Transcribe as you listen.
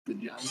The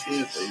John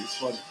Cena thing is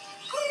funny.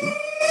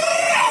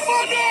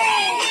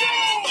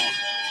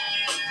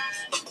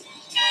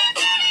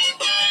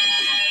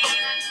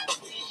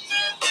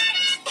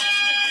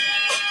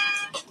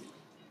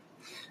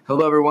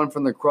 Hello, everyone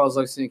from the Cross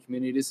Lexington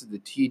community. This is the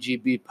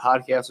TGB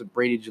podcast with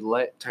Brady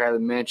Gillette, Tyler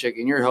Manchek,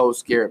 and your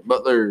host, Garrett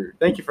Butler.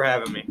 Thank you for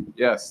having me.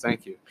 Yes,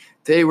 thank you.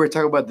 Today, we're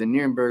talking about the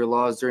Nuremberg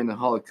Laws during the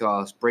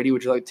Holocaust. Brady,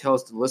 would you like to tell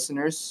us, the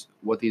listeners,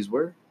 what these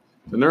were?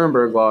 The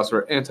Nuremberg Laws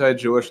were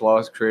anti-Jewish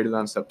laws created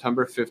on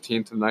September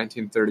 15th of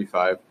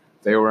 1935.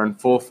 They were in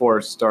full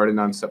force starting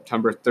on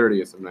September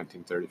 30th of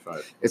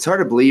 1935. It's hard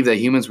to believe that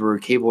humans were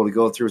capable to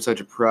go through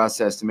such a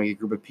process to make a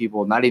group of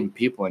people not even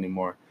people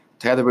anymore.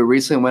 Tyler, we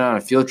recently went on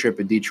a field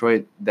trip in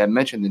Detroit that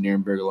mentioned the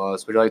Nuremberg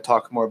Laws. Would you like to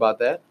talk more about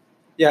that?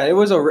 Yeah, it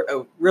was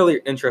a really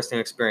interesting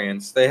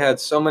experience. They had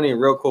so many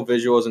real cool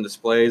visuals and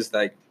displays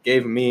that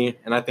gave me,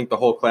 and I think the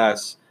whole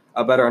class,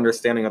 a better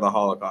understanding of the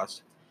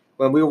Holocaust.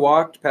 When we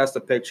walked past the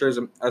pictures,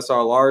 I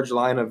saw a large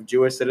line of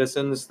Jewish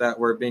citizens that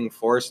were being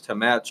forced to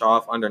match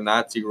off under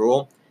Nazi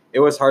rule.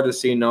 It was hard to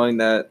see knowing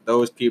that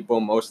those people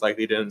most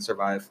likely didn't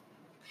survive.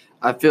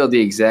 I feel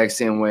the exact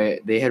same way.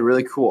 They had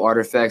really cool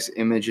artifacts,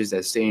 images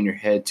that stay in your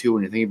head, too,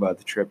 when you think about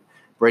the trip.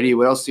 Brady,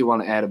 what else do you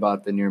want to add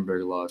about the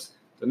Nuremberg Laws?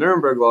 The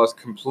Nuremberg Laws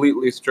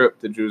completely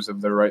stripped the Jews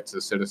of their rights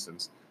as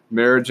citizens.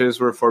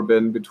 Marriages were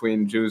forbidden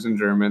between Jews and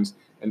Germans,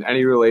 and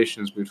any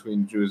relations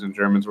between Jews and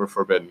Germans were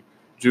forbidden.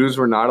 Jews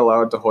were not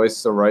allowed to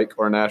hoist the Reich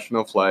or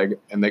national flag,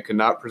 and they could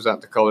not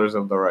present the colors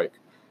of the Reich.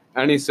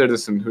 Any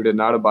citizen who did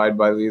not abide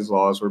by these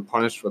laws were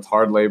punished with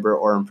hard labor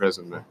or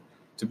imprisonment.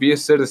 To be a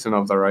citizen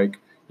of the Reich,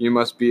 you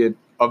must be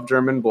of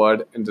German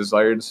blood and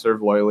desire to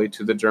serve loyally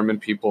to the German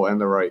people and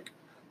the Reich.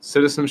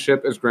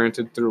 Citizenship is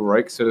granted through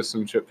Reich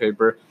citizenship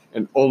paper,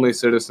 and only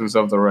citizens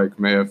of the Reich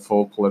may have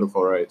full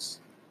political rights.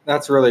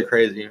 That's really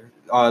crazy,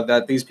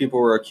 that these people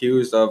were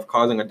accused of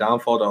causing a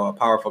downfall to a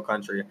powerful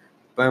country.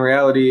 But in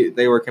reality,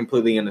 they were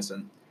completely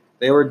innocent.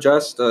 They were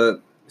just a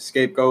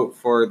scapegoat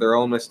for their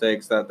own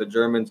mistakes that the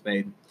Germans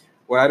made.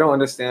 What I don't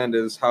understand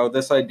is how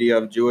this idea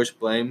of Jewish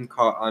blame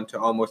caught onto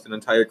almost an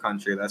entire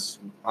country. That's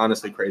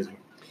honestly crazy.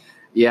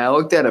 Yeah, I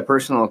looked at a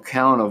personal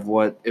account of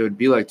what it would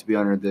be like to be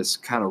under this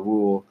kind of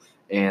rule,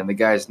 and the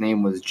guy's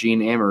name was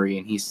Jean Amory,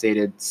 and he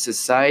stated,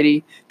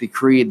 "Society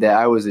decreed that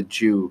I was a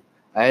Jew.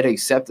 I had to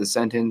accept the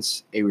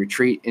sentence, a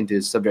retreat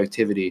into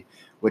subjectivity,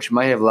 which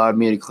might have allowed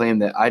me to claim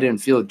that I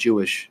didn't feel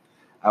Jewish.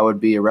 I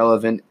would be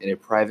irrelevant in a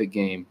private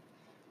game."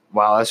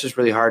 Wow, that's just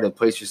really hard to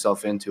place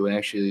yourself into, and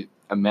actually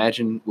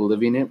imagine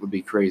living it would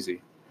be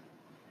crazy.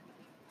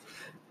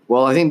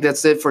 Well, I think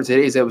that's it for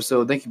today's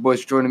episode. Thank you,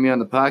 boys, for joining me on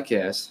the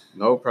podcast.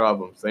 No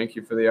problem. Thank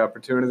you for the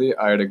opportunity.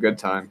 I had a good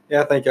time.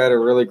 Yeah, I think I had a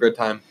really good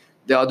time.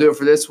 That'll do it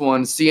for this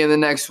one. See you in the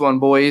next one,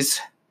 boys.